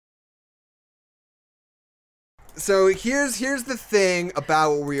So here's the thing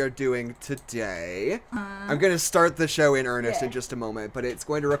about what we are doing today. I'm going to start the show in earnest in just a moment, but it's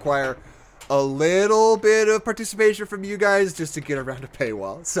going to require a little bit of participation from you guys just to get around a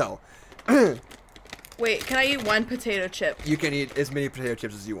paywall. So, wait, can I eat one potato chip? You can eat as many potato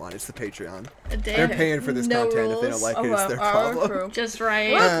chips as you want. It's the Patreon. They're paying for this content. rules. If they don't like it, it's their problem. True. Just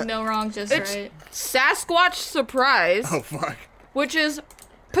right. No wrong, just It's right. Sasquatch Surprise, Oh, fuck. which is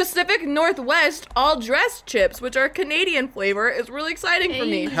Pacific Northwest all dressed chips, which are Canadian flavor, is really exciting for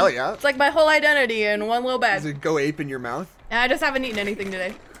me. Hell yeah. It's like my whole identity in one little Does bag. it go ape in your mouth? And I just haven't eaten anything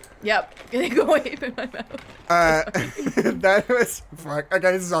today. Yep. They go ape in my mouth. That was... Fuck.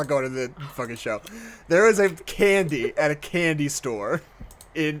 Okay, this is not going to the fucking show. There was a candy at a candy store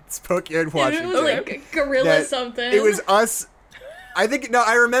in Spokane, It Washington. was like gorilla that something. It was us. I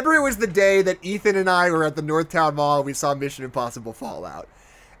remember it was the day that Ethan and I were at the Northtown Mall and we saw Mission Impossible Fallout.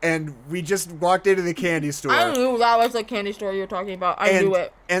 And we just walked into the candy store. I knew that was the candy store you were talking about. I knew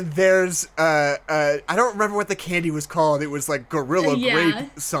it. And there's, I don't remember what the candy was called. It was like Gorilla Yeah.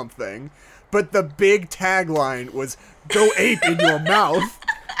 Grape something. But the big tagline was, "Go ape in your mouth."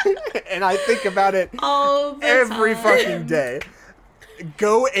 And I think about it all the every time. fucking day.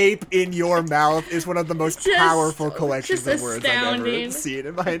 Go ape in your mouth is one of the most Just- powerful collections just of words I've ever astounding. seen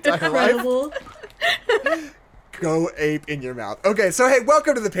in my entire life. Incredible. Go ape in your mouth. Okay, so hey,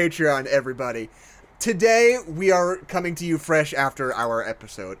 welcome to the Patreon, everybody. Today, we are coming to you fresh after our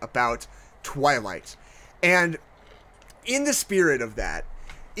episode about Twilight. And in the spirit of that,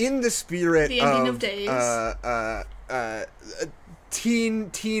 in the spirit The ending of days.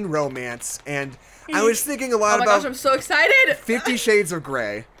 teen romance, and I was thinking a lot Oh my about gosh, I'm so excited! 50 Shades of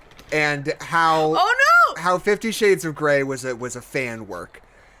Grey and how Oh no! how 50 Shades of Grey was a fan work.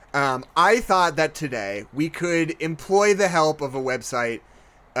 I thought that today we could employ the help of a website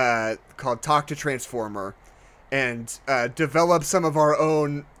called Talk to Transformer and develop some of our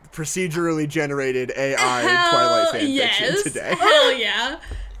own procedurally generated AI Twilight fanfiction today. Hell yeah.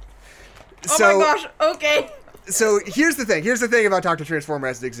 Oh my gosh, okay. So here's the thing. Here's the thing about Talk to Transformer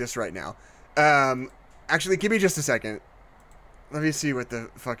as it exists right now. Actually, give me just a second. Let me see what the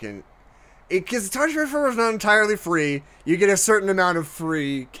fucking... Because Talk to Transformer is not entirely free. You get a certain amount of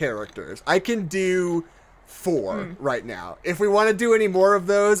free characters. I can do 4 right now. If we want to do any more of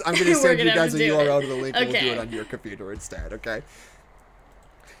those, I'm going to We're send you gonna guys have a to do URL it. to the link and we'll do Okay. it on your computer instead, okay?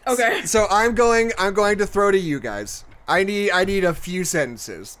 Okay. So I'm going to throw to you guys. I need a few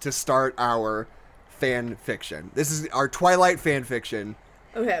sentences to start our fan fiction. This is our Twilight fan fiction,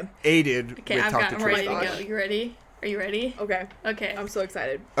 Okay. aided Okay, with I've Talk got. to I'm ready to Transformer. go. You ready? Are you ready? Okay. Okay. I'm so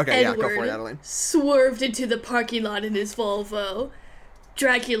excited. Okay, yeah, go Edward for it, Adeline. swerved into the parking lot in his Volvo.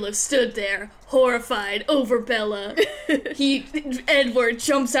 Dracula stood there, horrified, over Bella. Edward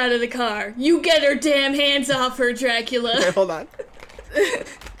jumps out of the car. You get her damn hands off her, Dracula. Okay, hold on.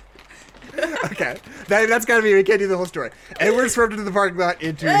 Okay, that's gotta be. We can't do the whole story. Edward swerved into the parking lot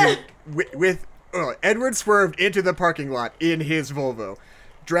Edward swerved into the parking lot in his Volvo.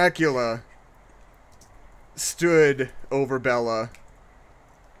 Dracula stood over Bella,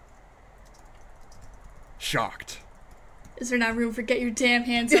 shocked. Is there not room for get your damn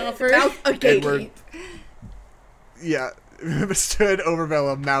hands off her? Mouth agape. Edward, yeah, stood over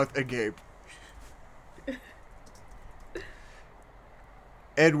Bella, mouth agape.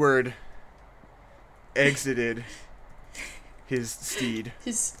 Edward exited his steed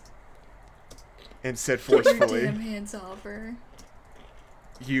Just and said get your forcefully, damn hands off her.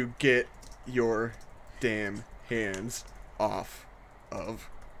 "You get your damn hands off of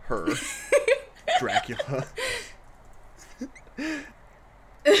her, Dracula."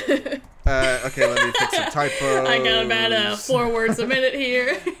 Okay, let me fix some typos. I got about 4 words a minute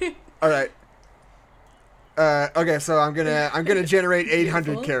here. All right. Okay, so I'm gonna generate 800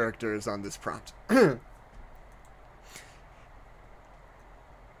 Beautiful. characters on this prompt.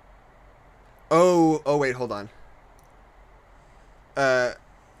 Oh wait, hold on.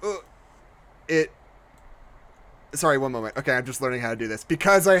 Sorry, one moment. Okay, I'm just learning how to do this.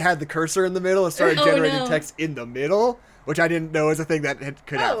 Because I had the cursor in the middle, it started Oh, generating no. text in the middle, which I didn't know was a thing that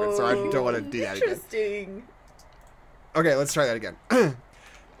could happen, so I don't want to do that again. Interesting. Okay, let's try that again.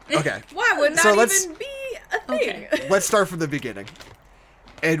 Okay. Why would So not let's- even be a thing? Okay. Let's start from the beginning.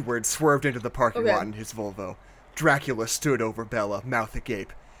 Edward swerved into the parking Okay. lot in his Volvo. Dracula stood over Bella, mouth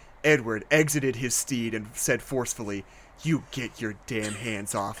agape. Edward exited his steed and said forcefully, "You get your damn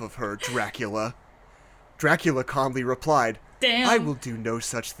hands off of her, Dracula." Dracula calmly replied, Damn. "I will do no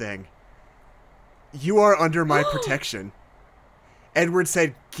such thing. You are under my protection." Edward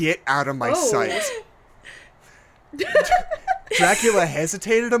said, "Get out of my Oh. sight." Dracula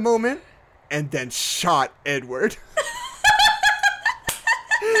hesitated a moment and then shot Edward.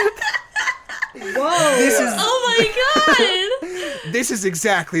 Whoa. Oh my god! This is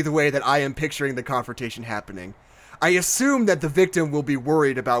exactly the way that I am picturing the confrontation happening. I assume that the victim will be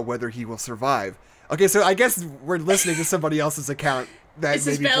worried about whether he will survive. Okay, so I guess we're listening to somebody else's account that This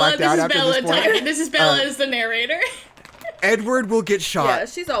is maybe Bella. blacked This out is after Bella this point. talking. This is Bella as the narrator. Edward will get shot. Yeah,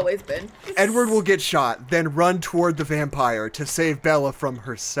 she's always been. Edward will get shot, then run toward the vampire to save Bella from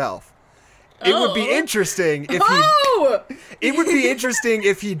herself. It would be Oh. interesting if he Oh! It would be interesting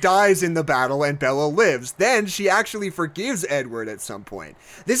if he dies in the battle and Bella lives. Then she actually forgives Edward at some point.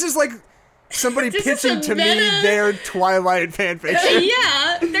 This is like somebody This is pitching a to me meta- their Twilight fanfiction.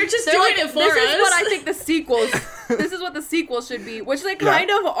 Yeah, they're just They're doing like, it for this us. is what I think the sequels. This is what the sequel should be, which they Yeah.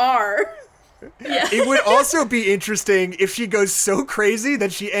 kind of are. Yeah. It would also be interesting if she goes so crazy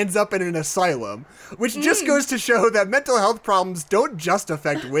that she ends up in an asylum, which just goes to show that mental health problems don't just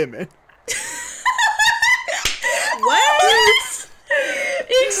affect women. What?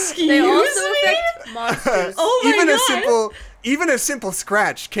 Excuse They also me? affect monsters. Oh my god! Even a simple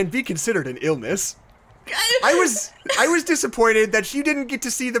scratch can be considered an illness. I was disappointed that she didn't get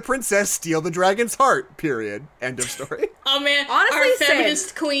to see the princess steal the dragon's heart. Period. End of story. Oh man, Honestly, our same.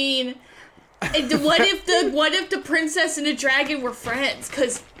 feminist queen. And what if the princess and the dragon were friends?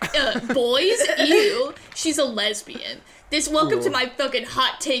 Cause boys, ew, she's a lesbian. Welcome to Ooh. my fucking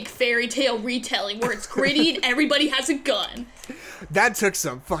hot take fairy tale retelling where it's gritty and everybody has a gun. That took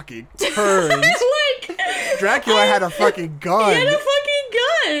some fucking turns. Like Dracula had a fucking gun. He had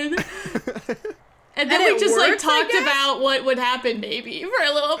a fucking gun. And then And we it just like worked, I talked guess? about what would happen maybe for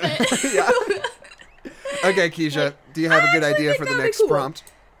a little bit. Yeah. Okay, Keisha, do you have a good actually idea think for the that would be next cool. prompt?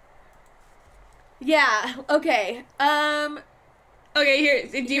 Yeah. Okay. Okay, here.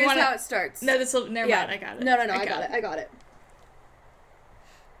 Do you Here's want how to? it starts. No, this will. Never Yeah. mind. I got it. No, I got it. I got it.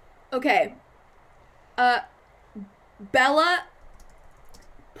 Okay. Bella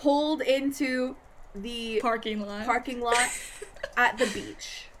pulled into the Parking lot. parking lot at the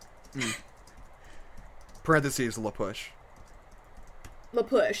beach. Parentheses, La Push. La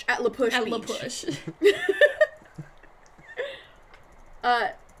Push at La Push At Beach. La Push.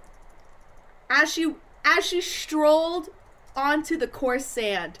 As she strolled onto the coarse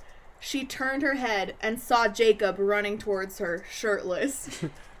sand, she turned her head and saw Jacob running towards her, shirtless.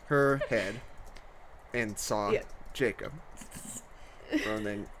 Her head. And saw Yeah. Jacob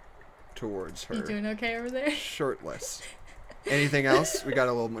running towards her. You doing okay over there? Shirtless. Anything else? We got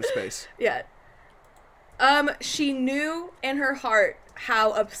a little more space. Yeah. She knew in her heart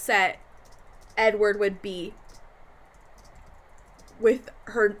how upset Edward would be with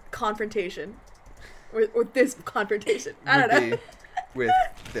her confrontation. With this confrontation. I don't know. Would be with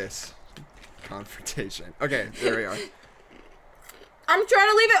this confrontation. Okay, there we are. I'm trying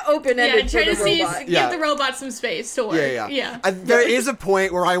to leave it open-ended Yeah, try for to the see. robot. Give the robot some space to work. Yeah. There is a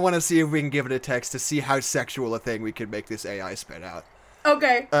point where I want to see if we can give it a text to see how sexual a thing we could make this AI spit out.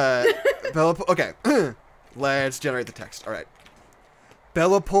 Okay. Bella, okay. Let's generate the text. All right.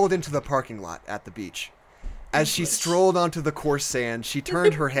 Bella pulled into the parking lot at the beach. As she strolled onto the coarse sand, she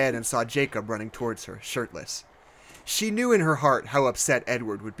turned her head and saw Jacob running towards her, shirtless. She knew in her heart how upset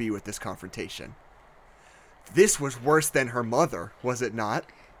Edward would be with this confrontation. This was worse than her mother, was it not?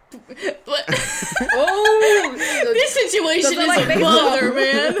 But Oh! this situation Doesn't is like a baseball. mother,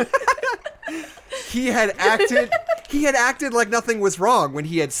 man. He had acted like nothing was wrong when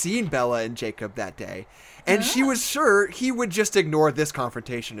he had seen Bella and Jacob that day, and she was sure he would just ignore this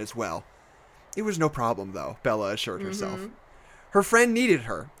confrontation as well. It was no problem, though, Bella assured herself. Her friend needed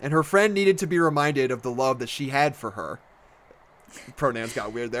her, and her friend needed to be reminded of the love that she had for her. Pronouns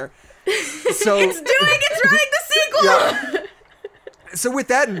got weird there. So, It's writing the sequel! yeah. So with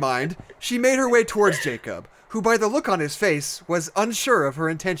that in mind, she made her way towards Jacob, who by the look on his face was unsure of her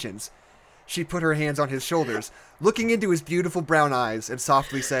intentions. She put her hands on his shoulders, looking into his beautiful brown eyes, and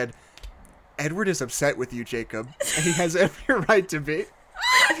softly said, "Edward is upset with you, Jacob, and he has every right to be.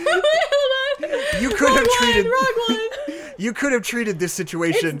 Hold on. You could have treated Wrong one. you could have treated this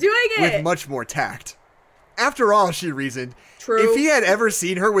situation It's doing it. with much more tact. After all," she reasoned, True. "if he had ever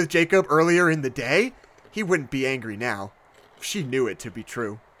seen her with Jacob earlier in the day, he wouldn't be angry now." She knew it to be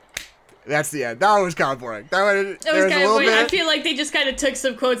true. That's the end. That was kind of boring. That was there's a kind of little weird. I bit. feel like they just kind of took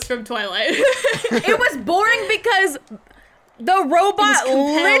some quotes from Twilight. It was boring because the robot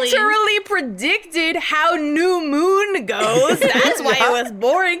compelling. literally predicted how New Moon goes. That's why it was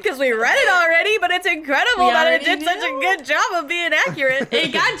boring, because we read it already, but it's incredible We that it already did such a knew. good job of being accurate.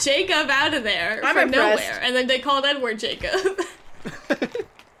 It got Jacob out of there I'm from impressed. nowhere, and then they called Edward Jacob.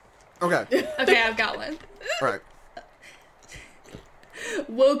 Okay. Okay, I've got one. All right.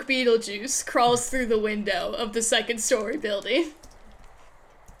 Woke Beetlejuice crawls through the window of the second-story building.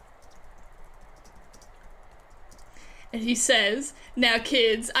 And he says, "Now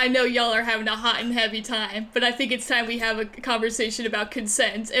kids, I know y'all are having a hot and heavy time, but I think it's time we have a conversation about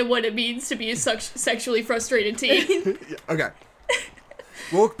consent and what it means to be a sexually frustrated teen." Okay.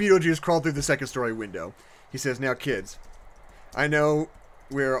 Woke Beetlejuice crawled through the second-story window. He says, "Now kids, I know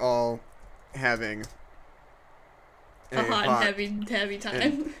we're all having a hot and heavy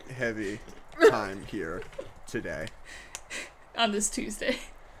time. Heavy time here today. On this Tuesday.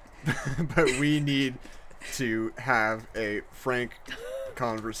 But we need to have a frank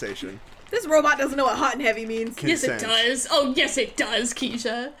conversation." This robot doesn't know what hot and heavy means. Consent. Yes, it does. Oh, yes, it does,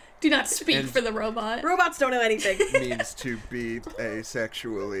 Keisha. Do not speak And- for the robot. Robots don't know anything. Means to be a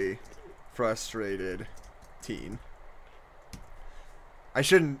sexually frustrated teen.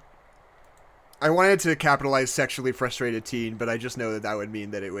 I wanted to capitalize sexually frustrated teen, but I just know that would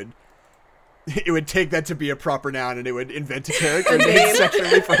mean that it would take that to be a proper noun, and it would invent a character named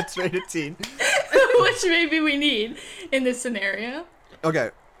sexually frustrated teen. Which maybe we need in this scenario.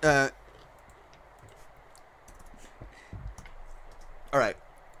 Okay. All right.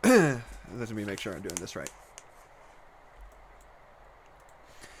 Let me make sure I'm doing this right.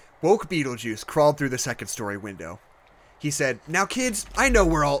 Woke Beetlejuice crawled through the second-story window. He said, "Now, kids, I know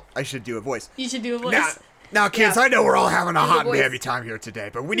we're all..." I should do a voice. You should do a voice. Now, kids, Yeah. I know we're all having a Do the hot and voice. heavy time here today,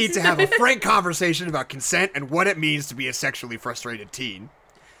 but we need to have a frank conversation about consent and what it means to be a sexually frustrated teen.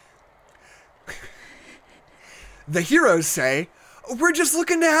 The heroes say, "We're just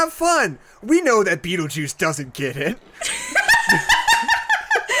looking to have fun. We know that Beetlejuice doesn't get it."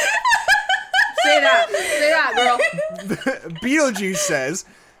 Say that, girl. Beetlejuice says,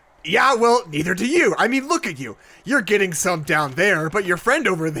 "Yeah, well, neither do you. I mean, look at you. You're getting some down there, but your friend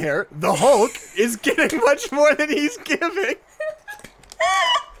over there, the Hulk, is getting much more than he's giving."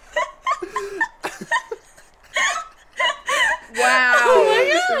 Wow. Oh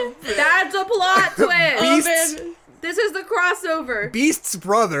my god. That's a plot twist. Beasts- man. This is the crossover. Beast's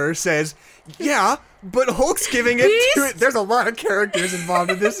brother says, "Yeah, but Hulk's giving it to it." There's a lot of characters involved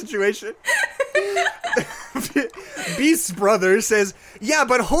in this situation. Beast's brother says, "Yeah,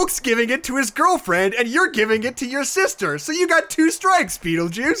 but Hulk's giving it to his girlfriend, and you're giving it to your sister. So you got 2 strikes,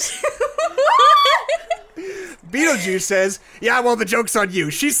 Beetlejuice." Beetlejuice says, "Yeah, well, the joke's on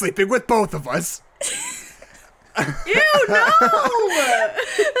you. She's sleeping with both of us." Ew, no! I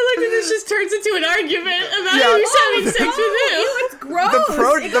like that this just turns into an argument about Yeah. who's having sex with who. Ew, it's gross.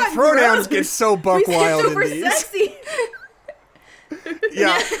 The It got pronouns gross. get so buck We get wild super in these. sexy.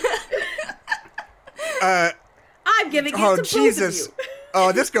 Yeah. I'm giving it Oh, to Jesus. both of you.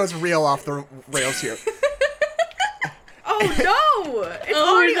 Oh, this goes real off the rails here. Oh no! It's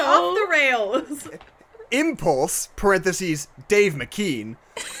Oh, already no. off the rails. Impulse, parentheses, Dave McKean,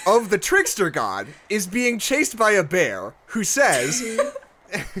 of the Trickster God, is being chased by a bear who says,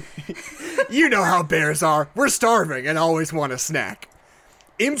 "You know how bears are. We're starving and always want a snack."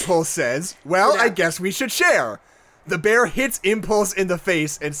 Impulse says, "Well, I guess we should share." The bear hits Impulse in the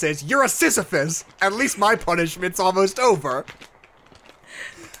face and says, "You're a Sisyphus. At least my punishment's almost over."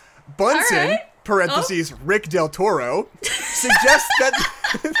 Bunsen, All right. parentheses, Rick Del Toro, suggests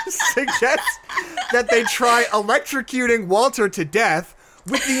that they try electrocuting Walter to death,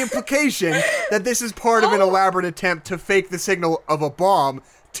 with the implication that this is part of an elaborate attempt to fake the signal of a bomb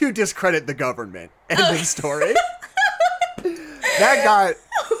to discredit the government. End of story. That got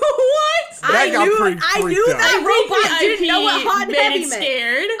What? That got pretty I freaked knew out. that robot The didn't know what IP hot and made heavy it meant.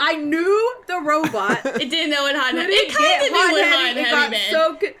 scared. I knew the robot. It didn't know what hot and heavy. Couldn't It kind get of knew what hot hot and and heavy heavy. It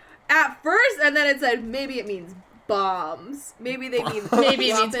got meant. so at first, and then it said maybe it means bombs. Maybe they mean Maybe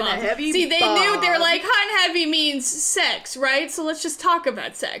it means dropping a bomb. heavy See, they bomb. knew they're like hot and heavy means sex, right? So let's just talk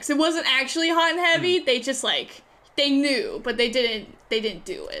about sex. It wasn't actually hot and heavy. They just like they knew, but they didn't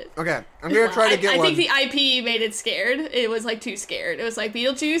do it. okay. I'm gonna try to get I one. think the IP made it scared. It was like too scared. It was like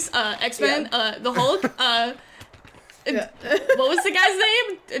Beetlejuice, X-Men, the Hulk, what was the guy's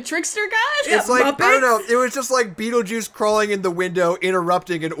name? A trickster god? It's like, I don't Muppets? know, it was just like Beetlejuice crawling in the window,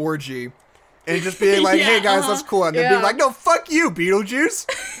 interrupting an orgy, and just being like, Yeah, "Hey guys, uh-huh. that's cool," and then being Yeah. like, "No, fuck you, Beetlejuice."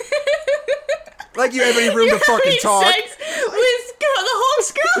 Like you have any room to fucking Having talk. sex with the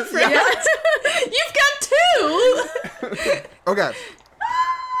Hulk's girlfriend. You've got 2. Okay.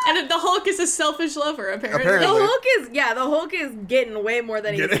 And the Hulk is a selfish lover, apparently. Apparently. The Hulk is getting way more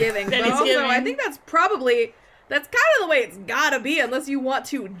than he's Getting- giving. Than But he's also, giving. I think that's kind of the way it's gotta be, unless you want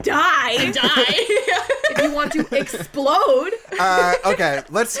to die. Die. If you want to explode. Okay,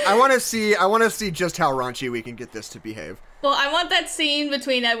 I want to see just how raunchy we can get this to behave. Well, I want that scene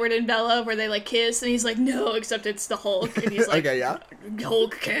between Edward and Bella where they like kiss, and he's like, "No," except it's the Hulk, and he's like, Okay, yeah.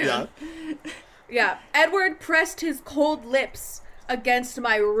 "Hulk can." Yeah. Yeah. Edward pressed his cold lips against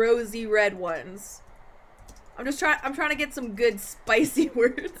my rosy red ones. I'm trying to get some good spicy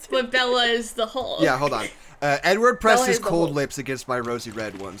words. But Bella is the Hulk. Yeah, hold on. Edward pressed Bella his is the cold Hulk. lips against my rosy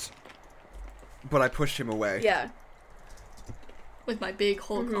red ones. But I pushed him away. Yeah. With my big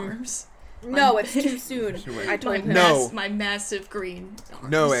Hulk arms. No, it's too soon. away. I told him. No. My massive green arms.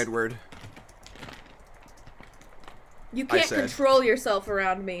 No, Edward. You I can't said. control yourself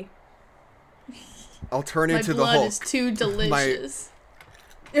around me. I'll turn My into the blood Hulk. is too delicious.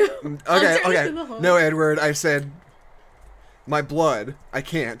 Okay, turn okay. into the Hulk. No, Edward, I said my blood. I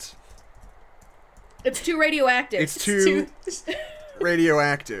can't. It's too radioactive. It's too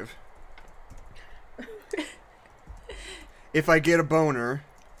radioactive. If I get a boner,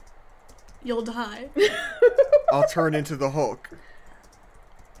 You'll die. I'll turn into the Hulk.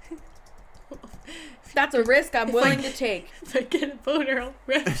 That's a risk I'm willing to take. If I get a boner, I'll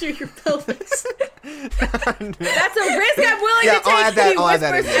rupture your pelvis. That's a risk I'm willing Yeah, to take. I'll add that- He I'll add that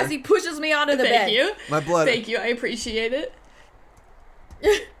in whispers there. as he pushes me onto the bed. Thank you. My blood. Thank you. I appreciate it.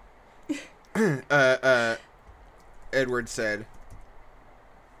 Edward said,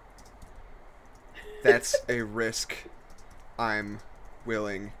 "That's a risk I'm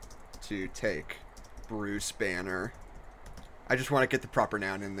willing to take, Bruce Banner." I just want to get the proper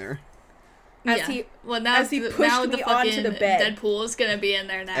noun in there. As he now as he the, pushed now the me onto fucking the bed. Deadpool is gonna be in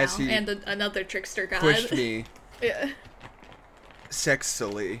there now, As he and another trickster god. Pushed me yeah,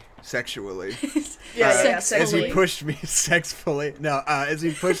 sexually. yeah, As he Sexually. pushed me sexfully. No, as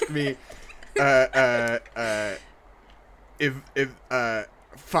he pushed me, fuck, Yeah.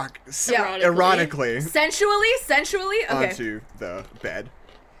 erotically sensually. Okay. onto the bed.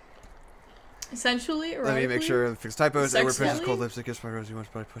 Essentially, Let me make sure. Fix typos. Edward pushes Sexually? cold lips against my rosy ones,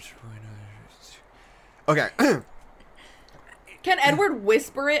 but I push. Okay. Can Edward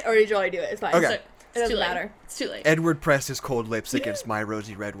whisper it, or did you already do it? It's fine. Okay. It doesn't too late. matter. It's too late. Edward pressed his cold lips against my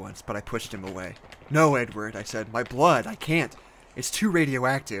rosy red ones, but I pushed him away. "No, Edward," I said. "My blood. I can't. It's too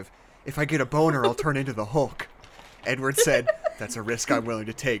radioactive. If I get a boner, I'll turn into the Hulk." Edward said, "That's a risk I'm willing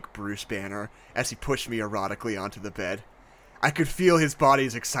to take, Bruce Banner," as he pushed me erotically onto the bed. I could feel his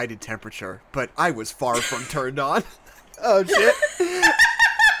body's excited temperature, but I was far from turned on. Oh, shit. He's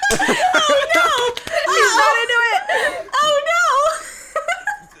not into it. Oh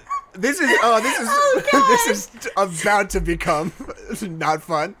This is this is about to become not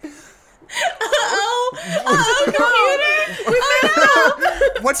fun. no! Oh,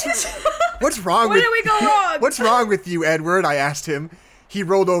 What's wrong Where with did we go wrong? What's wrong with you, Edward? I asked him. He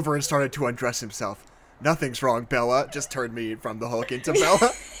rolled over and started to undress himself. "Nothing's wrong, Bella." Just turned me from the Hulk into Bella.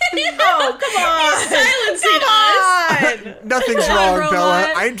 Oh, come on. silencing us! Come on. "Nothing's Come on, wrong, Bella.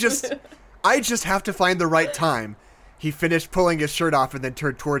 robot." I just have to find the right time." He finished pulling his shirt off and then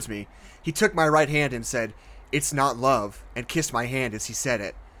turned towards me. He took my right hand and said, "It's not love," and kissed my hand as he said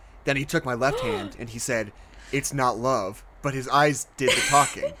it. Then he took my left hand and he said, "It's not love," but his eyes did the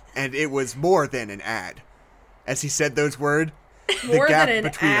talking, and it was more than an ad. As he said those words, the More gap than an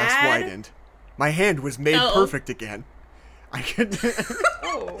between us ad? widened. My hand was made Oh. perfect again. I could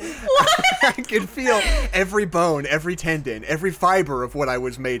Oh. I could feel every bone, every tendon, every fiber of what I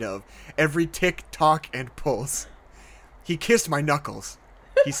was made of, every tick, tock, and pulse. He kissed my knuckles.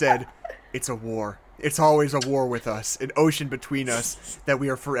 He said, "It's a war. It's always a war with us, an ocean between us that we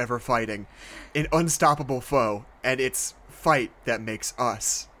are forever fighting, an unstoppable foe, and it's fight that makes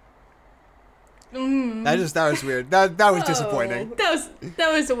us." That was weird. That was disappointing.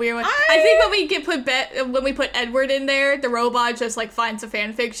 That was a weird one. I think when we put Edward in there, the robot just like finds a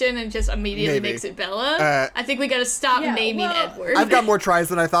fan fiction and just immediately Maybe. makes it Bella. I think we gotta stop Yeah, naming well, Edward. I've got more tries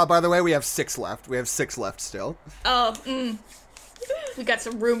than I thought, by the way. We have 6 left. We still. Oh, we got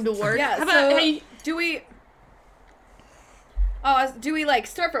some room to work. Yeah, How about so hey? do we like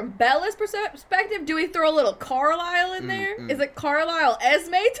start from Bella's perspective? Do we throw a little Carlisle in there? Is it Carlisle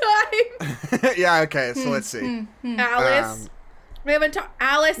Esme time? Yeah, okay, so let's see. Alice. We haven't talked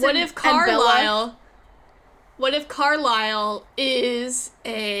Alice What and, if and Bella. Carlisle? What if Carlisle is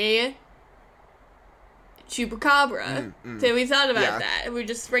a chupacabra? So we thought about Yeah. that. We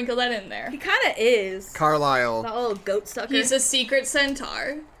just sprinkle that in there. He kind of is. Carlisle That little goat sucker. He's a secret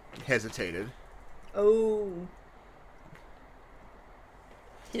centaur. hesitated. Oh.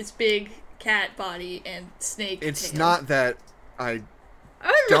 His big cat body and snake It's tail. not that I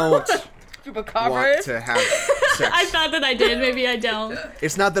I don't know don't what Chupacabra want is. to have sex. I thought that I did. Maybe I don't.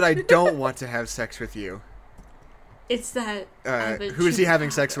 It's not that I don't want to have sex with you. It's that. I have a Who is he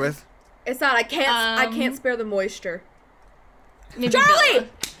having sex chupacabra. with? It's not. I can't Um, spare the moisture. Maybe Charlie! Bella.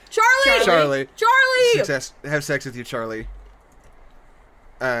 Charlie! Charlie. Charlie! Have sex with you, Charlie.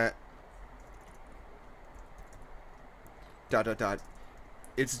 Dot.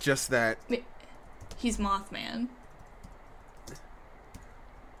 It's just that. He's Mothman.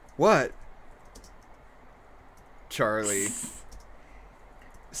 What? Charlie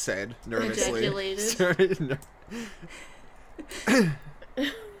said nervously. Ejaculated.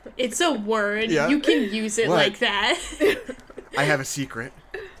 It's a word. Yeah. You can use it What? like that. I have a secret.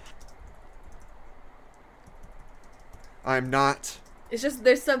 I'm not. It's just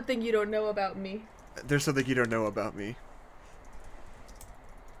there's something you don't know about me. There's something you don't know about me.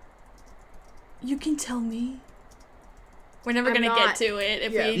 You can tell me. We're never I'm gonna not- get to it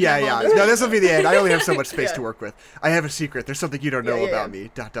if yeah. we Yeah, have yeah. all this- No, this will be the end. I only have so much space Yeah. to work with. I have a secret. There's something you don't know Yeah, yeah, about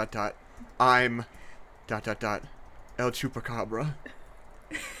yeah. me. I'm. El Chupacabra.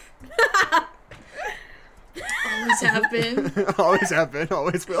 Always have been. Always have been.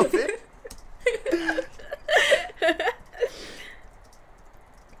 Always will be.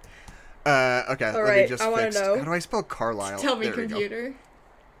 Okay. Let me right, just I wanna fix. know. How do I spell Carlisle? Tell me, There we go. computer.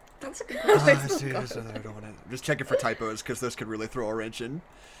 That's a good Ah, question. see, I don't wanna- I'm just checking for typos because those could really throw a wrench in.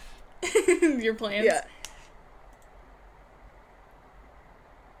 Your plans. Yeah.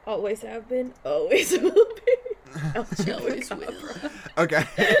 Always have been, always will be. Always will. Okay.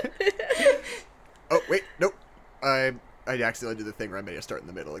 Oh wait, nope. I accidentally did the thing where I made a start in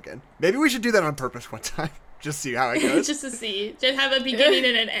the middle again. Maybe we should do that on purpose one time. Just see how it goes. Just to see. Just have a beginning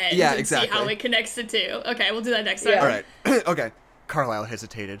and an end. Yeah, and exactly. see how it connects the two. Okay, we'll do that next time. Yeah. All right. Okay. Carlisle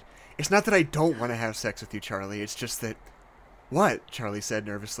hesitated. It's not that I don't want to have sex with you, Charlie. It's just that. What? Charlie said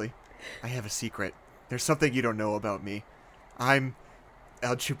nervously. I have a secret. There's something you don't know about me. I'm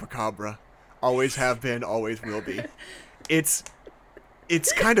El Chupacabra. Always have been, always will be. It's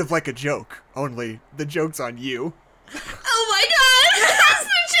kind of like a joke, only the joke's on you. Oh my god! That's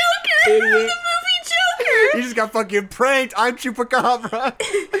the Joker! Idiot. The movie Joker! You just got fucking pranked. I'm Chupacabra.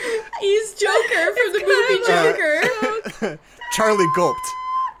 He's Joker from the movie Joker. Charlie gulped.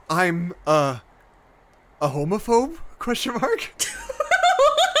 I'm a homophobe? Question mark.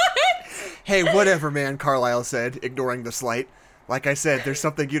 Hey, whatever, man, Carlisle said, ignoring the slight. Like I said, there's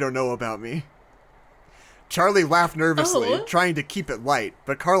something you don't know about me. Charlie laughed nervously, Oh. trying to keep it light,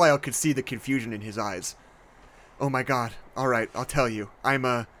 but Carlisle could see the confusion in his eyes. Oh my god. Alright, I'll tell you.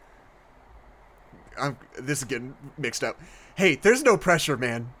 This is getting mixed up. Hey, there's no pressure,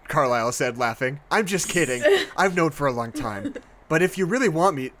 man, Carlisle said, laughing. I'm just kidding. I've known for a long time. But if you really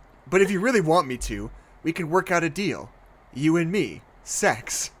want me to, we can work out a deal. You and me.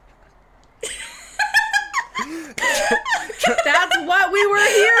 Sex. That's what we were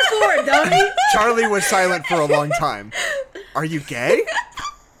here for, dummy. Charlie was silent for a long time. Are you gay?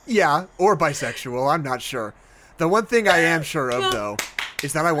 Yeah, or bisexual, I'm not sure. The one thing I am sure of, though,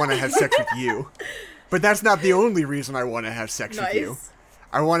 is that I want to have sex with you. But that's not the only reason I want to have sex with you. Nice.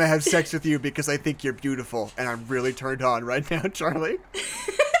 I want to have sex with you because I think you're beautiful, and I'm really turned on right now, Charlie.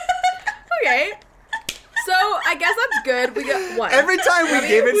 Okay. So I guess that's good. We got one. Every time we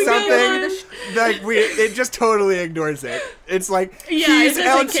give it we got something, like it just totally ignores it. It's like, Yeah, he's it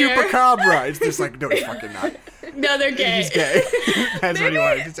El doesn't care. Chupacabra. It's just like, no, he's fucking not. No, they're gay. He's gay. That's what he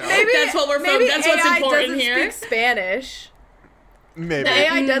wanted to tell. Maybe That's what we're from. maybe That's what's AI important doesn't here. Speak Spanish. Maybe. The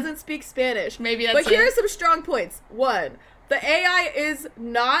AI doesn't speak Spanish. Maybe that's But here are it. some strong points. One, the AI is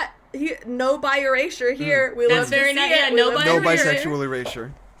not no bi erasure here. We That's love very to see nice. it. Yeah, We no love to bi- No see it. bisexual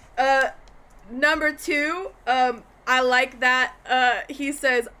erasure. Number two, I like that he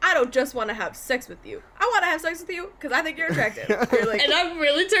says, I don't just want to have sex with you. I want to have sex with you because I think you're attractive. You're like, And I'm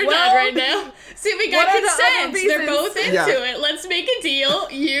really turned Well, on right now. See, we got what are the consent. other They're reasons? both into Yeah. it. Let's make a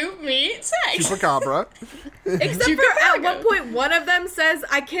deal. You, me, sex. Chupacabra. except You for can at fuck one him. point, one of them says,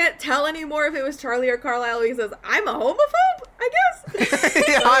 I can't tell anymore if it was Charlie or Carlisle. He says, I'm a homophobe, I guess.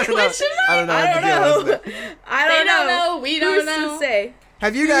 Yeah, I don't know. Question mark? I don't know. I what don't the deal is know. there. I They don't don't know. know. We don't Who's know. to say?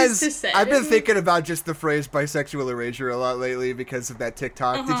 Have you Who's guys? to say? I've been thinking about just the phrase bisexual erasure a lot lately because of that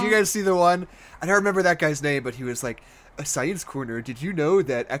TikTok. Did you guys see the one? I don't remember that guy's name, but he was like, "A science corner. Did you know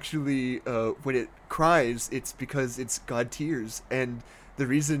that actually, when it cries, it's because it's got tears, and the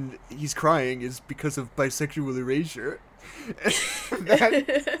reason he's crying is because of bisexual erasure."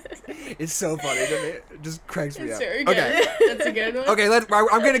 That is so funny to me. It just cracks me It's up. very good. Okay. That's a good one. Okay,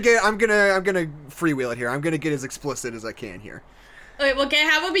 I'm gonna freewheel it here. I'm gonna get as explicit as I can here. Okay, well, can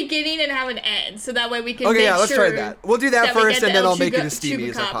have a beginning and have an end, so that way we can Okay, make yeah, let's sure try that. We'll do that we first, get and the then El I'll make it Chupa- as steamy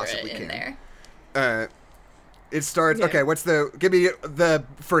as I Chupacabra possibly in can. there. It starts. Yeah. Okay, give me the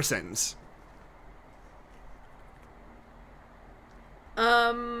first sentence.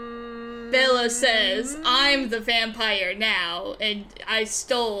 Bella says, I'm the vampire now, and I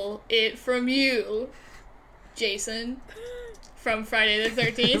stole it from you, Jason, from Friday the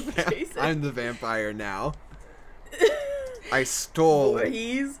 13th. I'm the vampire now. I stole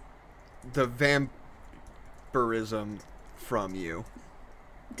Voorhees. the vampirism from you.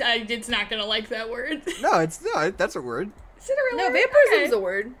 It's not gonna like that word. No, that's a word. Is it a real No, word? vampirism's a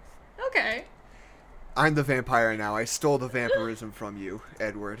word. Okay. I'm the vampire now. I stole the vampirism from you,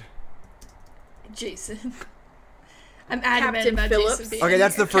 Edward. Jason. I'm adamant Captain about Phillips. Jason being Okay,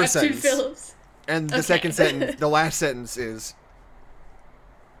 that's the here. first Captain sentence. Phillips. And the Okay. second sentence, the last sentence is,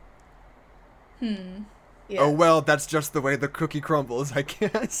 Yeah. oh, well, that's just the way the cookie crumbles, I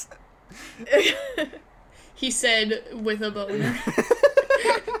guess. He said with a boner.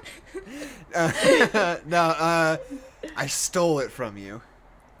 I stole it from you.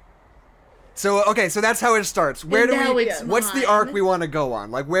 So, okay, so that's how it starts. Where And do now we, it's what's the mine. arc we want to go on?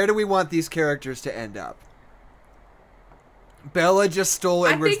 Like, where do we want these characters to end up? Bella just stole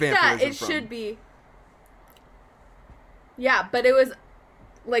I Edward's think that vampirism it from. should be. Yeah, but it was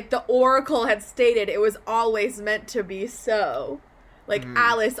like the Oracle had stated it was always meant to be so. Like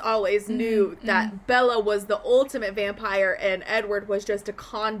Alice always knew that Bella was the ultimate vampire and Edward was just a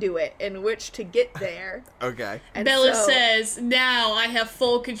conduit in which to get there. Okay. And Bella so- says, now I have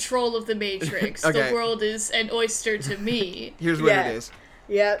full control of the Matrix. Okay. The world is an oyster to me. Here's what Yeah. it is.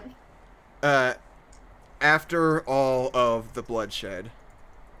 Yep. After all of the bloodshed,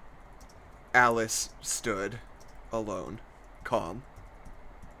 Alice stood alone, calm.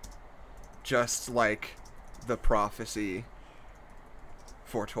 Just like the prophecy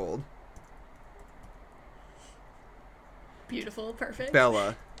foretold. Beautiful, perfect.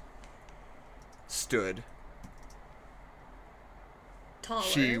 Bella stood. Taller.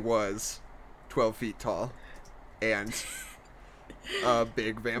 She was 12 feet tall and a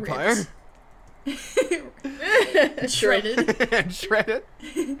big vampire. Ribs. Shredded. And shredded.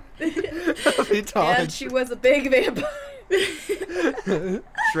 12 feet tall And she was a big vampire.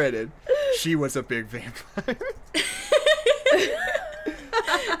 shredded. She was a big vampire.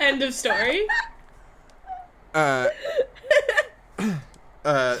 End of story.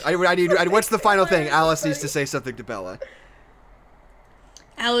 What's the final thing? Alice needs to say something to Bella.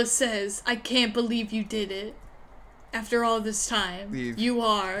 Alice says, I can't believe you did it. After all this time, Leave. you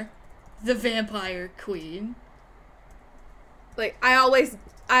are the vampire queen. Like I always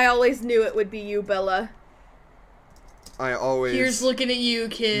knew it would be you, Bella. I always Here's looking at you,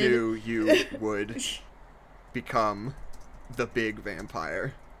 kid. knew you would become the big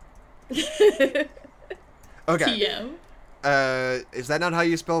vampire. Okay. TM. Is that not how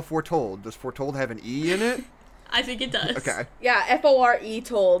you spell foretold? Does foretold have an E in it? I think it does. Okay. Yeah, FORE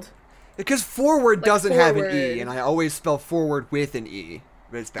told. Because forward doesn't have an E, forward. and I always spell forward with an E.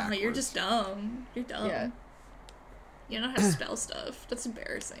 But it's Oh, backwards. you're just dumb. You're dumb. Yeah. You don't know how to spell stuff. That's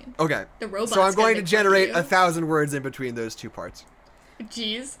embarrassing. Okay. The robots So I'm going gotta to make fun of generate you. 1,000 words in between those two parts.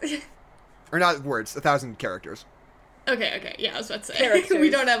 Jeez. Or not words, 1,000 characters. Okay, yeah, I was about to say. Characters. We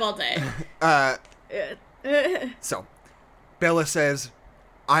don't have all day. Yeah. So, Bella says,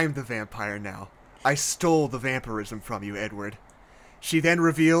 I'm the vampire now. I stole the vampirism from you, Edward. She then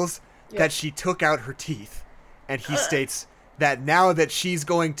reveals that she took out her teeth. And he states that now that she's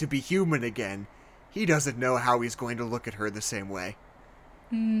going to be human again, he doesn't know how he's going to look at her the same way.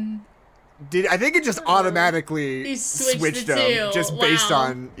 I think it just automatically He switched the them, two. just based Wow.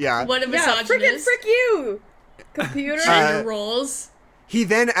 on, yeah. What a Yeah, misogynist. frick you, computer. Gender roles. He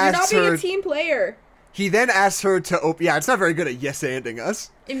then You're not asks being her, a team player. he then asks her to open, yeah, it's not very good at yes-anding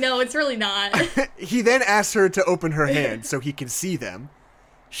us. No, it's really not. He then asks her to open her hand so he can see them.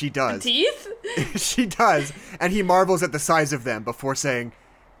 She does. Teeth? She does. And he marvels at the size of them before saying,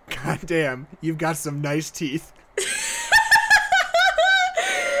 God damn, you've got some nice teeth.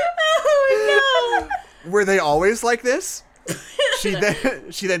 Oh Were they always like this? She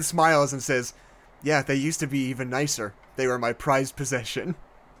then smiles and says, yeah, they used to be even nicer. They were my prized possession.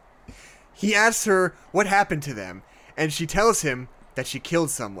 He asks her what happened to them, and she tells him that she killed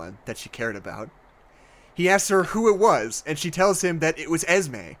someone that she cared about. He asks her who it was, and she tells him that it was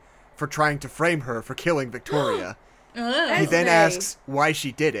Esme for trying to frame her for killing Victoria. no. Oh. He then Esme. asks why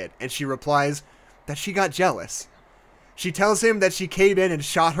she did it, and she replies that she got jealous. She tells him that she came in and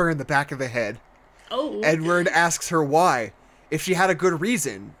shot her in the back of the head. Oh. Edward asks her why. If she had a good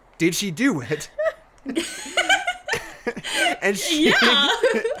reason, did she do it? and she Yeah.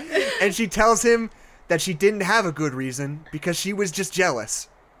 and she tells him that she didn't have a good reason because she was just jealous.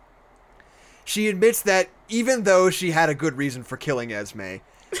 She admits that even though she had a good reason for killing Esme,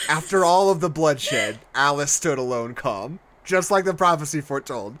 after all of the bloodshed, Alice stood alone calm, just like the prophecy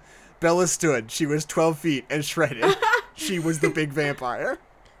foretold. Bella stood. She was 12 feet and shredded. She was the big vampire.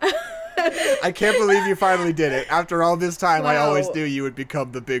 I can't believe you finally did it. After all this time, I always Wow. knew you would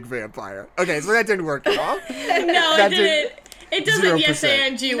become the big vampire. Okay, so that didn't work at all. No, it That didn't. It doesn't 0%. yes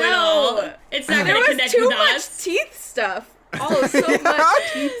and you at No. all. It's not There going to was connect too with much us. teeth stuff. Oh, so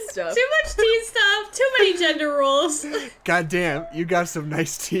much teeth stuff. Too much teen stuff. Too many gender roles. God damn, you got some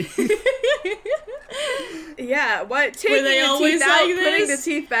nice teeth. Yeah, what? Taking they the always teeth out, like putting the this?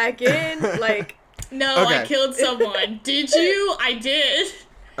 teeth back in, like. No, I Okay. killed someone. Did you? I did.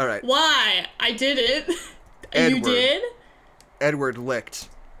 All right. Why? I didn't. You Edward. did? Edward licked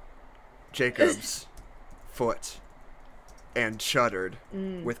Jacob's foot and shuddered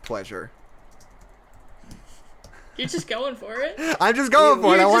with pleasure. You're just going for it. I'm just going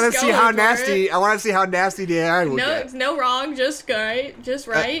for it. You're I want to just see going how for nasty. it. I want to see how nasty the AI will No, get. no wrong. Just right. Just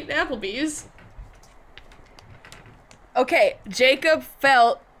right. Applebee's. Okay, Jacob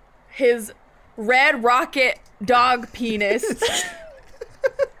felt his red rocket dog penis.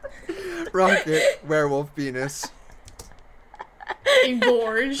 Rocket werewolf penis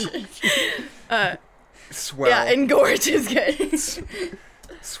Engorge. swell. Yeah, engorge is good.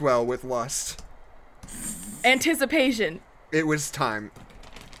 Swell with lust. Anticipation. It was time.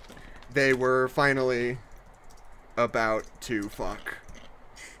 They were finally about to fuck.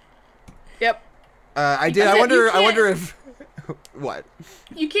 Yep. I did. You I wonder. I can't- wonder if. What?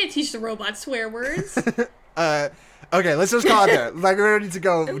 You can't teach the robot swear words. Okay, let's just call it there. Like, we don't need to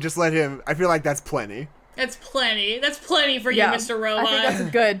go. Just let him. I feel like that's plenty. That's plenty. That's plenty for Yeah. you, Mr. Robot. I think that's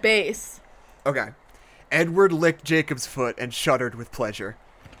a good base. Okay. Edward licked Jacob's foot and shuddered with pleasure.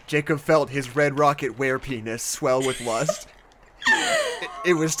 Jacob felt his red rocket were penis swell with lust.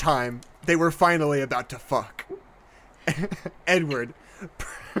 It was time. They were finally about to fuck. Edward.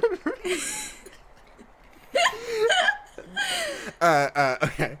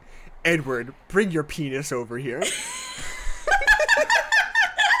 Okay. Edward, bring your penis over here.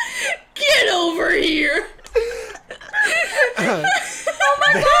 Get over here.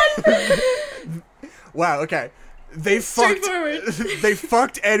 Wow, okay. They fucked. Straightforward. They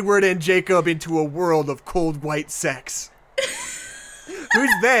fucked Edward and Jacob into a world of cold white sex. Who's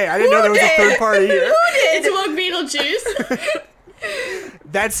they? I didn't know there was a third party here. It's woke Beetlejuice.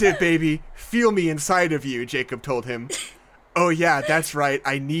 That's it, baby. Feel me inside of you, Jacob told him. Oh yeah, that's right.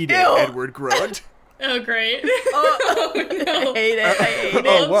 I need it, Ew. Edward groaned. Oh, great. Oh, no. I hate it. I hate it.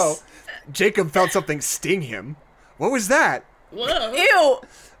 Oh, whoa. Jacob felt something sting him. What was that? Whoa. Ew.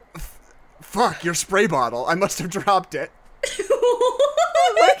 Fuck, your spray bottle. I must have dropped it.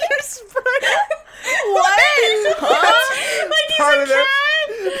 Like your spray. What? Huh?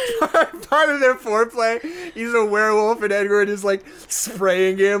 Part of their foreplay, he's a werewolf and Edward is like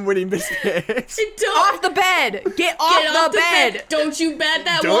spraying him when he misbehaves. Off the bed. Get off, Get off the bed. Don't you bat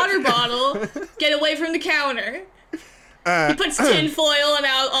that Don't- water bottle. Get away from the counter. He puts tin foil on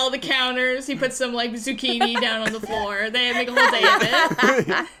all the counters. He puts some like zucchini down on the floor. They make a whole day of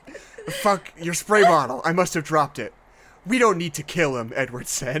it. Fuck, your spray bottle. I must have dropped it. We don't need to kill him, Edward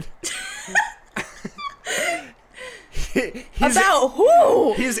said. His, About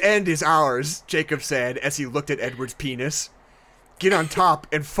who? his end is ours, Jacob said as he looked at Edward's penis. Get on top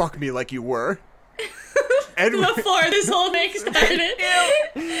and fuck me like you were. Edward, Before this whole thing started.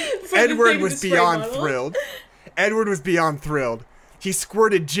 Before the Edward thing was with the spray beyond bottle. thrilled. Edward was beyond thrilled. He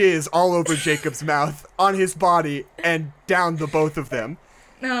squirted jizz all over Jacob's mouth, on his body, and down the both of them.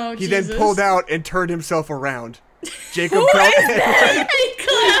 Oh, He Jesus. then pulled out and turned himself around. Jacob Who felt is that? He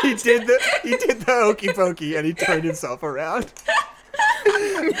clapped. he did the hokey pokey and he turned himself around.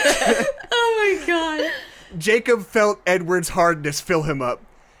 Oh my god. Jacob felt Edward's hardness fill him up.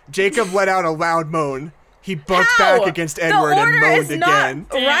 Jacob let out a loud moan. He bumped back against Edward the and order moaned is again.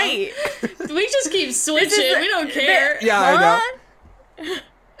 Not right. We just keep switching. We don't care. Yeah, I know. Huh?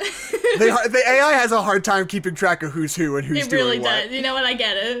 The AI has a hard time keeping track of who's who and who's It doing really what. does. You know what? I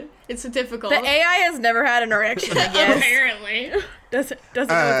get it. It's difficult. The AI has never had an erection, I guess. Apparently. Doesn't know what's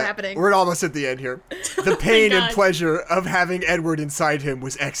happening. We're almost at the end here. The pain and God. pleasure of having Edward inside him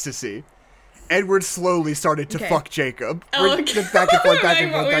was ecstasy. Edward slowly started to Okay. fuck Jacob. Oh, We're okay. just back and forth, back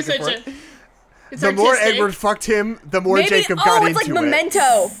and forth, We're back and such forth. It's The more artistic. Edward fucked him, the more Maybe, Jacob got it's like into it.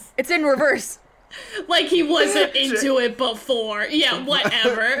 Memento. It's in reverse. Like he wasn't into it before. Yeah,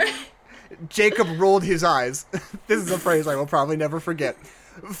 whatever. Jacob rolled his eyes. This is a phrase I will probably never forget.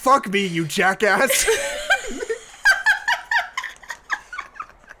 Fuck me, you jackass.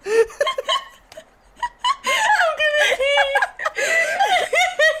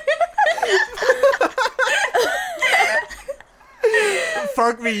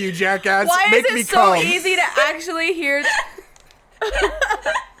 Fuck me, you jackass. Why Make is me it so come. easy to actually hear?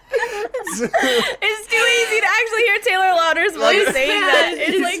 It's too easy to actually hear Taylor Lauder's voice Like- saying that. It's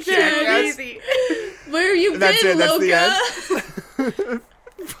It's like bad. too easy. Where have you That's been, it. That's Loka? the end.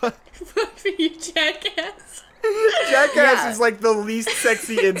 Fuck for you, jackass. Jackass Yeah. is like the least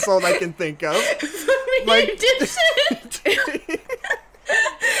sexy insult I can think of. Fuck Like- you, dipshit.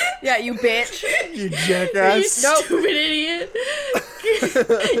 Yeah, you bitch. You You jackass. stupid idiot.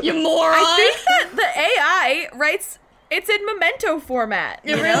 You moron. I think that the AI writes. It's in memento format.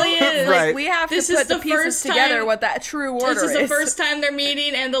 It you really know? is. Right. Like, we have This to is put the the pieces first together time- what that true order This is the first time they're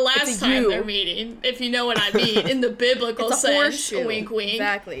meeting and the last It's a time you. they're meeting, if you know what I mean, in the biblical It's a sense. horseshoe. Wink, wink.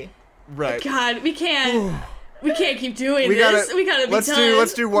 Exactly. Right. God, we can't. We can't keep doing We gotta- this. We gotta be let's done.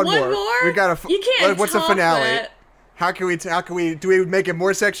 do one more. We gotta. You can't. What's the top finale? that. How can we? Do we make it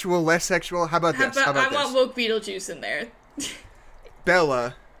more sexual, less sexual? How about How this? about, How about I want this? woke Beetlejuice in there.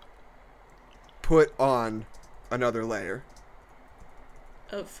 Bella put on another layer.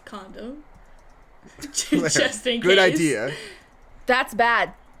 Of condom. Layer. Just in Good case. idea. That's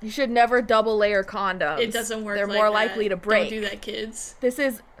bad. You should never double layer condoms. It doesn't work. They're like more that. likely to break. Don't do that, kids. This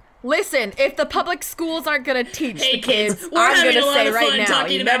is. Listen, if the public schools aren't gonna teach Hey the kids, we're I'm having gonna a lot say of right fun now,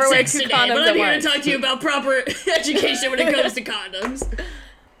 talking you about never wear sex two today, condoms but I'm at here once. to talk to you about proper education when it comes to condoms.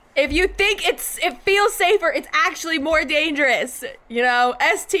 If you think it feels safer, it's actually more dangerous. You know,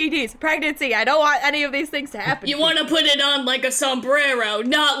 STDs, pregnancy. I don't want any of these things to happen. You want to put it on like a sombrero,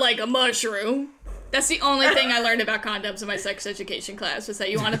 not like a mushroom. That's the only thing I learned about condoms in my sex education class, was that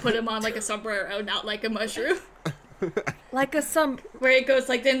you want to put them on like a sombrero, not like a mushroom. like a some. Where it goes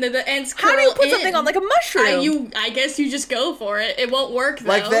like then the ends curl How do you put in. something on like a mushroom? I guess you just go for it. It won't work though.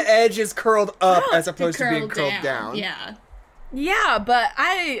 Like the edge is curled up as To opposed to being curl curled down. Yeah. Yeah, but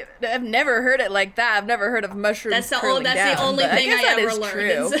I have never heard it like that. I've never heard of mushrooms That's the curling that's down, the only but thing I, I, guess that ever is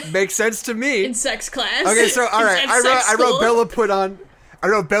learned true. Makes sense to me. in sex class. Okay, so all right, At I sex wrote school. Bella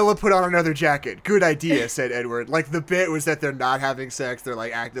put on another jacket. Good idea, said Edward. Like the bit was that they're not having sex, they're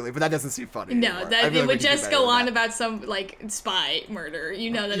like actively, but that doesn't seem funny. No, anymore. I that feel it like would we can do just better go than on that. about some like spy murder.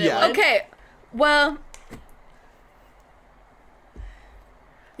 You know that Yeah. it would. Okay, well,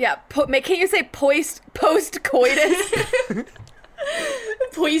 yeah. Can you say post coitus?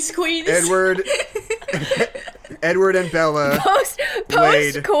 Poise queen. Edward and Bella. Post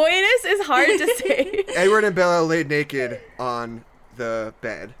Laid. coitus is hard to say. Edward and Bella laid naked on the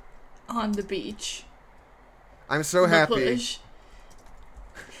bed. On the beach. I'm so The happy push.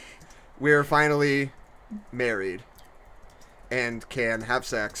 we're finally married and can have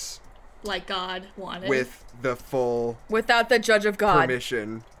sex Like God wanted. with the full Without the judge of God.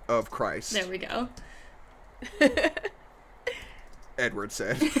 permission of Christ. There we go. Edward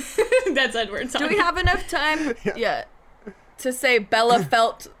said. That's Edward's. Do we have enough time yet to say Bella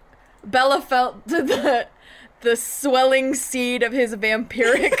felt the swelling seed of his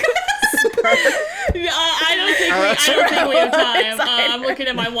vampiric? I don't think we have time. I'm looking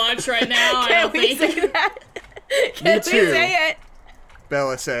at my watch right now. I Can don't we think. say that? Can we too. say it?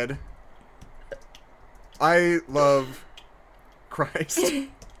 Bella said, I love Christ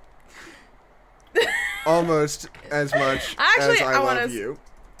almost as much Actually, as I I wanna love you.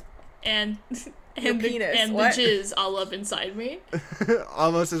 And Your the, penis, and what? the jizz all up inside me.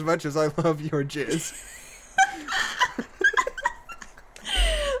 Almost as much as I love your jizz.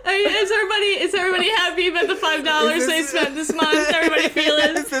 Is everybody happy about the $5 Is they this- spent this month? Everybody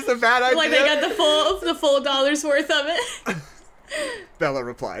feeling Is this a bad idea? like they got the full dollar's worth of it? Bella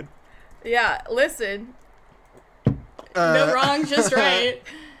replied. Yeah, listen. No wrong, just right.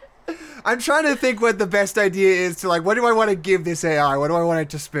 I'm trying to think what the best idea is to, like, what do I want to give this AI? What do I want it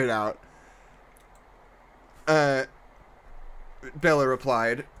to spit out? Bella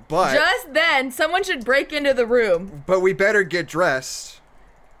replied, but Just then, someone should break into the room. we better get dressed.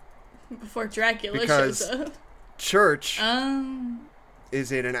 Before Dracula Because- shows up. Church Um,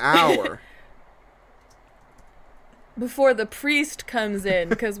 is in an hour. Before the priest comes in,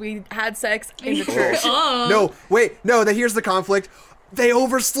 because we had sex in the Oh. church. oh. No, wait, no, here's the conflict. They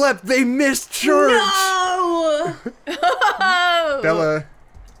overslept. They missed church. No! Oh! Bella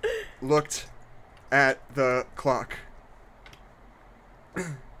looked at the clock.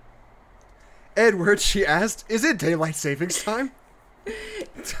 Edward, she asked, is it daylight savings time?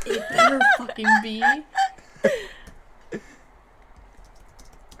 It better fucking be.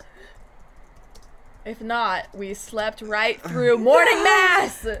 If not, we slept right through morning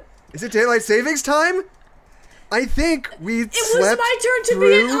mass. Is it daylight savings time? I think we It slept was my turn to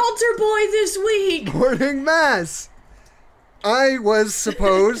be an through altar boy this week. morning mass. I was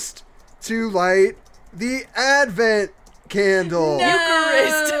supposed to light the Advent candle.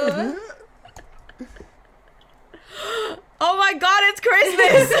 Eucharist. Oh my god, it's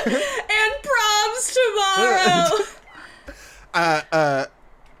Christmas! And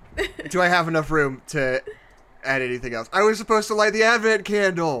Do I have enough room to add anything else? I was supposed to light the Advent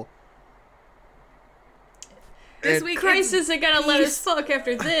candle. This week, Christ isn't gonna let us fuck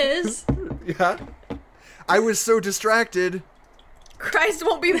after this. Yeah. I was so distracted. Christ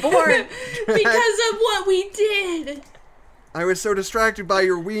won't be born. Because of what we did. I was so distracted by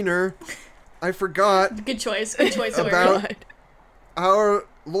your wiener. I forgot Good choice. Good choice. About- Word. our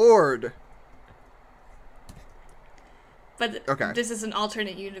Lord. But Okay. this is an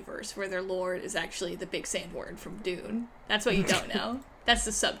alternate universe where their lord is actually the big sandword from Dune. That's what you don't know. That's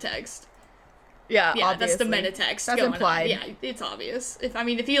the subtext. Yeah, Yeah, obviously. that's the meta text. That's going implied. On. Yeah, it's obvious. If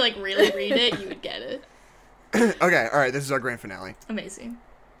you like really read it, you would get it. Okay, alright, this is our grand finale. Amazing.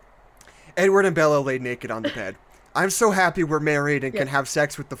 Edward and Bella laid naked on the bed. I'm so happy we're married and can Yep. have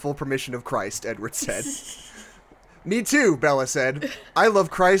sex with the full permission of Christ, Edward said. Me too, Bella said. I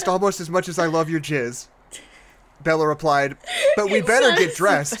love Christ almost as much as I love your jizz. Bella replied, but we better get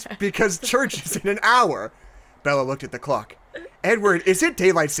dressed because church is in an hour. Bella looked at the clock. Edward, is it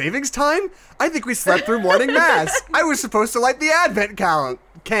daylight savings time? I think we slept through morning mass. I was supposed to light the Advent candle.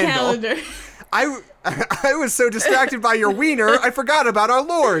 Calendar. I was so distracted by your wiener, I forgot about our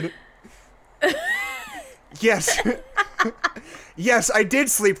Lord. Yes. Yes, I did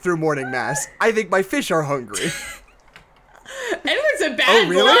sleep through morning mass. I think my fish are hungry. Edward's a bad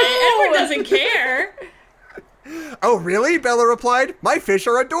really? boy. Edward doesn't care. Oh, really? Bella replied. My fish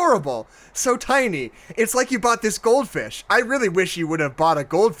are adorable. So tiny. It's like you bought this goldfish. I really wish you would have bought a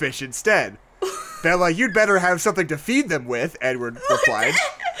goldfish instead. Bella, you'd better have something to feed them with, Edward replied.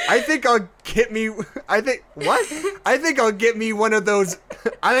 I think I'll get me one of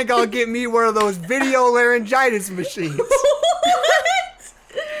those video laryngitis machines. What?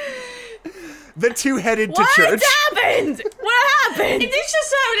 The two headed to What church. happened? What happened? It's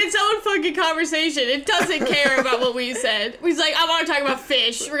just having its own fucking conversation. It doesn't care about what we said. He's like, I want to talk about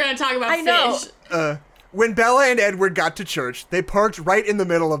fish. We're going to talk about I know. fish. When Bella and Edward got to church, they parked right in the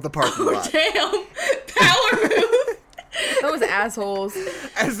middle of the parking lot. Damn. Power move. Those assholes.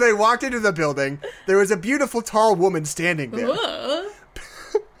 As they walked into the building, there was a beautiful tall woman standing there. Whoa.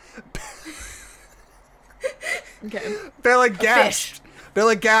 Okay. Bella gasped.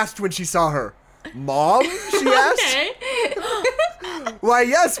 Bella gasped when she saw her. Mom? She asked. Okay. Why,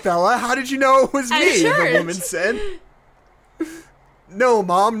 yes, Bella. How did you know it was At me? church. The woman said. No,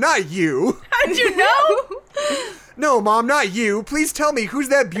 Mom, not you. How'd you know? No, Mom, not you. Please tell me, who's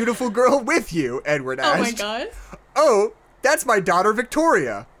that beautiful girl with you? Edward Oh asked. my god. Oh, that's my daughter,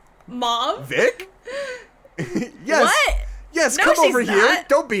 Victoria. Mom? Vic? Yes. What? Yes, No, come she's over here. not.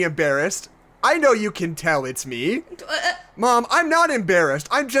 Don't be embarrassed. I know you can tell it's me. Uh, Mom, I'm not embarrassed.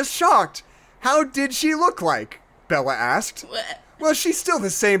 I'm just shocked. How did she look like? Bella asked. what? Well, she's still the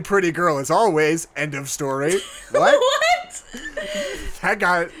same pretty girl as always. End of story. What? What? That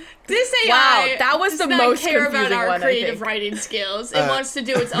guy. This AI Wow, that was does the not most care about confusing our one, I creative think. writing skills. It wants to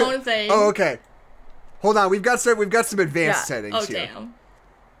do its own thing. Oh, okay. Hold on. We've got some advanced Yeah. settings Oh, here. damn.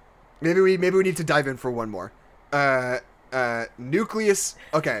 Maybe we need to dive in for one more. Nucleus.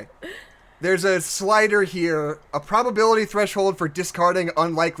 Okay. There's a slider here, a probability threshold for discarding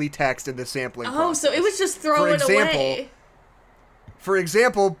unlikely text in the sampling Oh, process. so it was just throwing away. For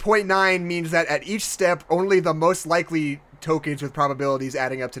example, 0.9 means that at each step, only the most likely tokens with probabilities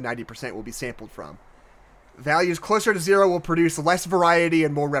adding up to 90% will be sampled from. Values closer to 0 will produce less variety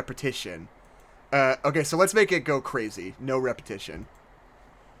and more repetition. Okay, so let's make it go crazy. No repetition.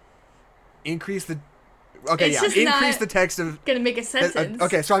 Increase the... Okay, It's yeah. just Increase not the text of... Gonna make a sentence.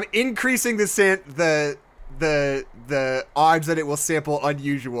 okay, so I'm increasing the odds that it will sample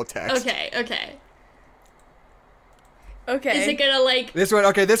unusual text. Okay, okay. Okay. Is it gonna like... This one,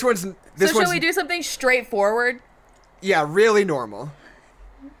 okay, this one's... so This shall one's we do something straightforward? Yeah, really normal.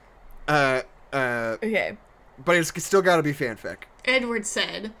 Okay. But it's still got to be fanfic. Edward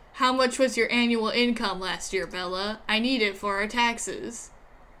said, how much was your annual income last year, Bella? I need it for our taxes.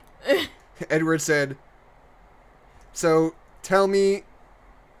 Edward said, so tell me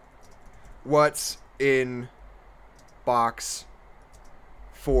what's in box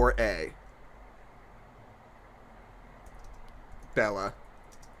 4A. Bella.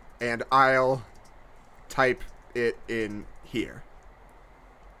 And I'll type it in here.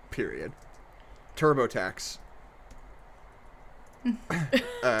 Period. TurboTax.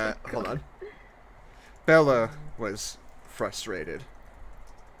 Hold on. Bella was frustrated.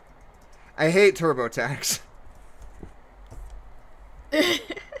 I hate TurboTax.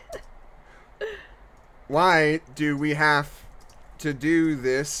 Why do we have to do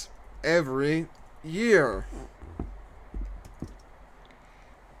this every year?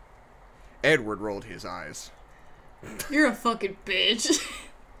 Edward rolled his eyes. You're a fucking bitch.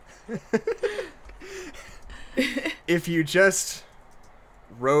 If you just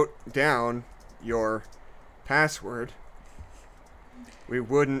wrote down your password, we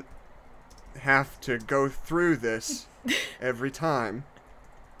wouldn't have to go through this every time.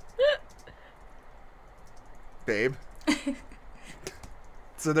 Babe.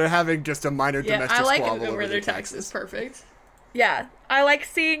 So they're having just a minor Yeah, domestic I like squabble Over over their their taxes. Perfect. Yeah, I like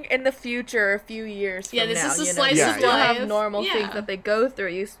seeing in the future, a few years from Yeah, this now, is a you slice know, of they still life. have normal Yeah. things that they go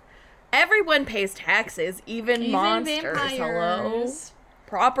through. Everyone pays taxes, even monsters. Hello, vampires.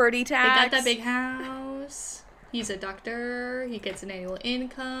 property They tax. got that big house. He's a doctor. He gets an annual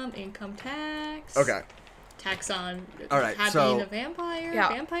income tax. Okay. Tax on All right, being so- a vampire. Yeah.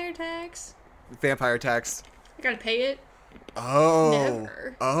 Vampire tax. Vampire tax. I gotta pay it. Oh.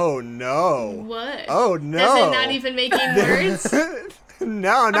 Never. Oh no. What? Oh no. Is it not even making words?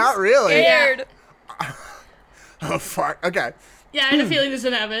 No, not really. Scared. Oh fuck. Okay. Yeah, I had a feeling this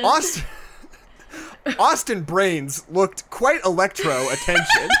would happen. Austin Brains looked quite electro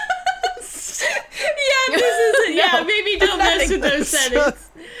attention. Yeah, this is. Yeah, maybe don't mess with those settings.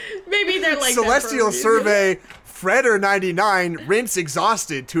 Maybe they're like that for a Celestial reason. Survey Fredder 99 rinse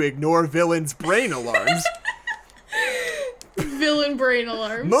exhausted to ignore villain's brain alarms. Villain brain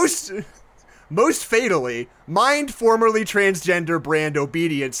alarm. Most fatally, mind formerly transgender brand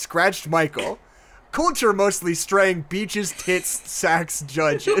obedient scratched Michael. Culture mostly straying beaches tits sacks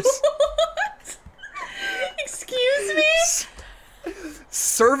judges. What? Excuse me?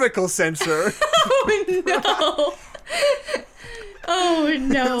 Cervical censor. Oh no. Oh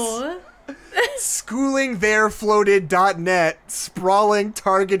no. Schoolingtherefloated.net sprawling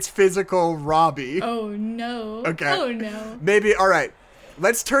targets physical Robbie. Oh no. Okay. Oh no. Maybe, alright.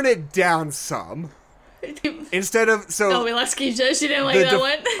 Let's turn it down some. Instead of, so... Oh, we lost Keisha. She didn't like the that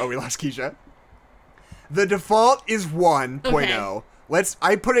one. Oh, we lost Keisha. The default is 1.0. Okay.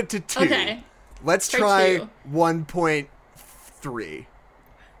 I put it to 2. Okay. Let's Try try 2. 1.3.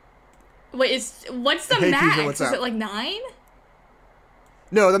 Wait, what's the Hey, Keisha, max? what's Is up? it like 9?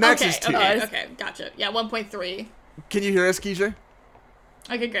 No, the max Okay, is 2. okay, gotcha. Yeah, 1.3. Can you hear us, Keisha?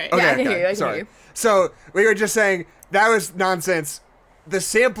 Okay, great. Okay, I can okay, hear you, I can sorry. hear you. So, we were just saying, that was nonsense. The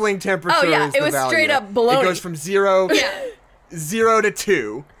sampling temperature Oh, yeah, is it the was value. straight up It baloney. goes from 0 to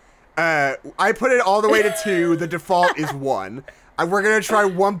 2. I put it all the way to 2. The default is 1. We're going to try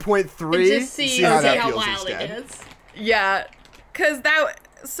 1.3. And just see how that how feels wild instead. it gets. Yeah, because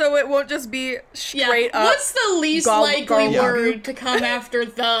so it won't just be Yeah. straight up. What's the least gol- likely gol- word to come after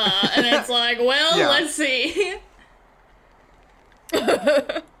the? And it's like, well, Yeah. let's see.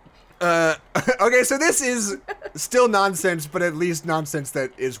 Okay, so this is still nonsense, but at least nonsense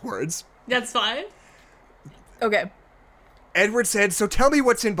that is words. That's fine. Okay. Edward said, so tell me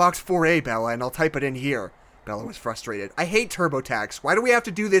what's in box 4A, Bella, and I'll type it in here. Bella was frustrated. I hate TurboTax. Why do we have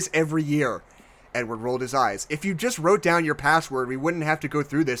to do this every year? Edward rolled his eyes. If you just wrote down your password, we wouldn't have to go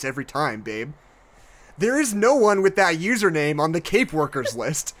through this every time, babe. There is no one with that username on the Cape Workers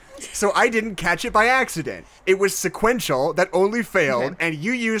list, so I didn't catch it by accident. It was sequential that only failed, and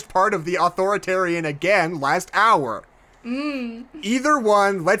you used part of the authoritarian again last hour. Either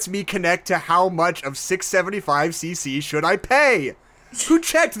one lets me connect to how much of 675cc should I pay. Who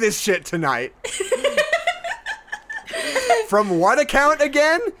checked this shit tonight? From what account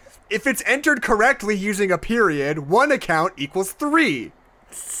again? If it's entered correctly using a period, one account equals 3.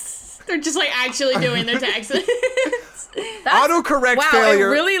 They're just like actually doing their taxes. Autocorrect Wow, failure.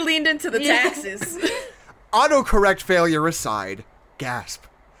 it really leaned into the Yeah. taxes. Autocorrect failure aside. Gasp.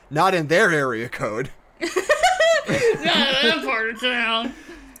 Not in their area code. Not that part of town.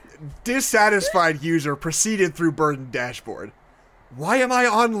 Dissatisfied user proceeded through burden dashboard. Why am I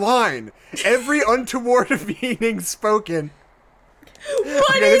online? Every untoward meaning spoken.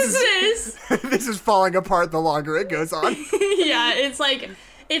 What Okay, is this? This is falling apart the longer it goes on. Yeah, it's like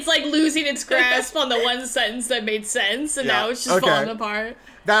losing its grasp on the one sentence that made sense, and Yeah, now it's just okay. falling apart.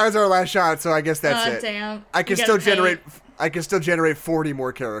 That was our last shot, so I guess that's it. Damn. I can You still gotta pay generate. it. I can still generate 40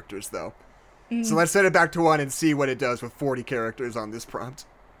 more characters though. Mm-hmm. So let's set it back to 1 and see what it does with 40 characters on this prompt.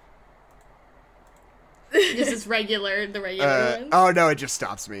 This is the regular one. Oh no, it just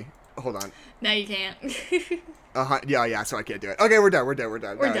stops me. Hold on. Now you can't. Yeah, so I can't do it. Okay, we're done. We're We're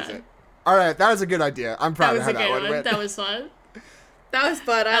That was done. it. All right, that was a good idea. I'm proud That of was how a that good one one. went. That was fun. That was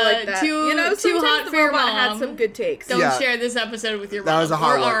fun. I like that. too- You know, too sometimes hot the for your robot had mom. some good takes. Don't Yeah. share this episode with your That mom. was a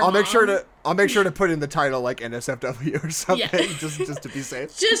hard or one. our I'll make sure mom. to put in the title like NSFW or something, Yeah. just to be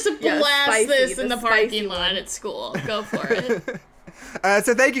safe. Just to Yeah, blast spicy, this in the the parking spicy lot one. at school. Go for it.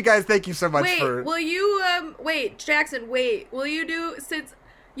 So thank you guys. Thank you so much Wait, for. will you, Jackson, will you do, since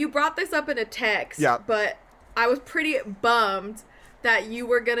you brought this up in a text, Yeah. but I was pretty bummed that you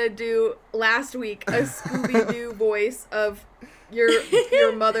were gonna do last week a Scooby-Doo voice of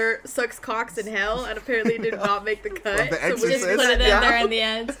your mother sucks cocks in hell, and apparently did not make the cut. The So we Exorcist? Just just put it in Yeah. there in the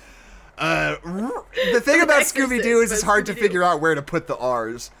end. The thing about Exorcist, Scooby-Doo is but it's hard to Scooby-Doo. figure out where to put the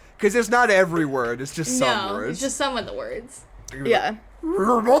R's. Because it's not every word, it's just some No, words. it's just some of the words. Yeah.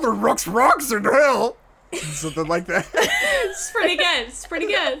 Your mother rocks rocks in hell! Something like that. It's pretty good. It's pretty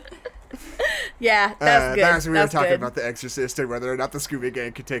good. Yeah, that's good. That's when we were That's talking good. about The Exorcist and whether or not the Scooby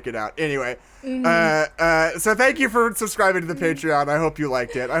Gang could take it out. Anyway, so thank you for subscribing to the Patreon. I hope you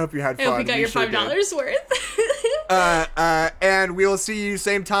liked it. I hope you had I fun. hope you got We your sure did. $5 worth. And we'll see you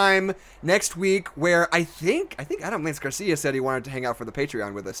same time next week, where I think Adam Lance Garcia said he wanted to hang out for the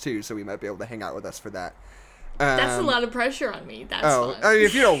Patreon with us too, so we might be able to hang out with us for that. That's a lot of pressure on me. That's Oh, fun. I mean,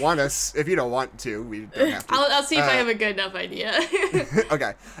 if you don't want to, we don't have to. I'll see if I have a good enough idea.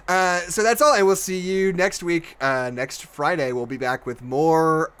 Okay. So that's all, and we'll see you next week. Next Friday, we'll be back with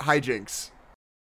more hijinks.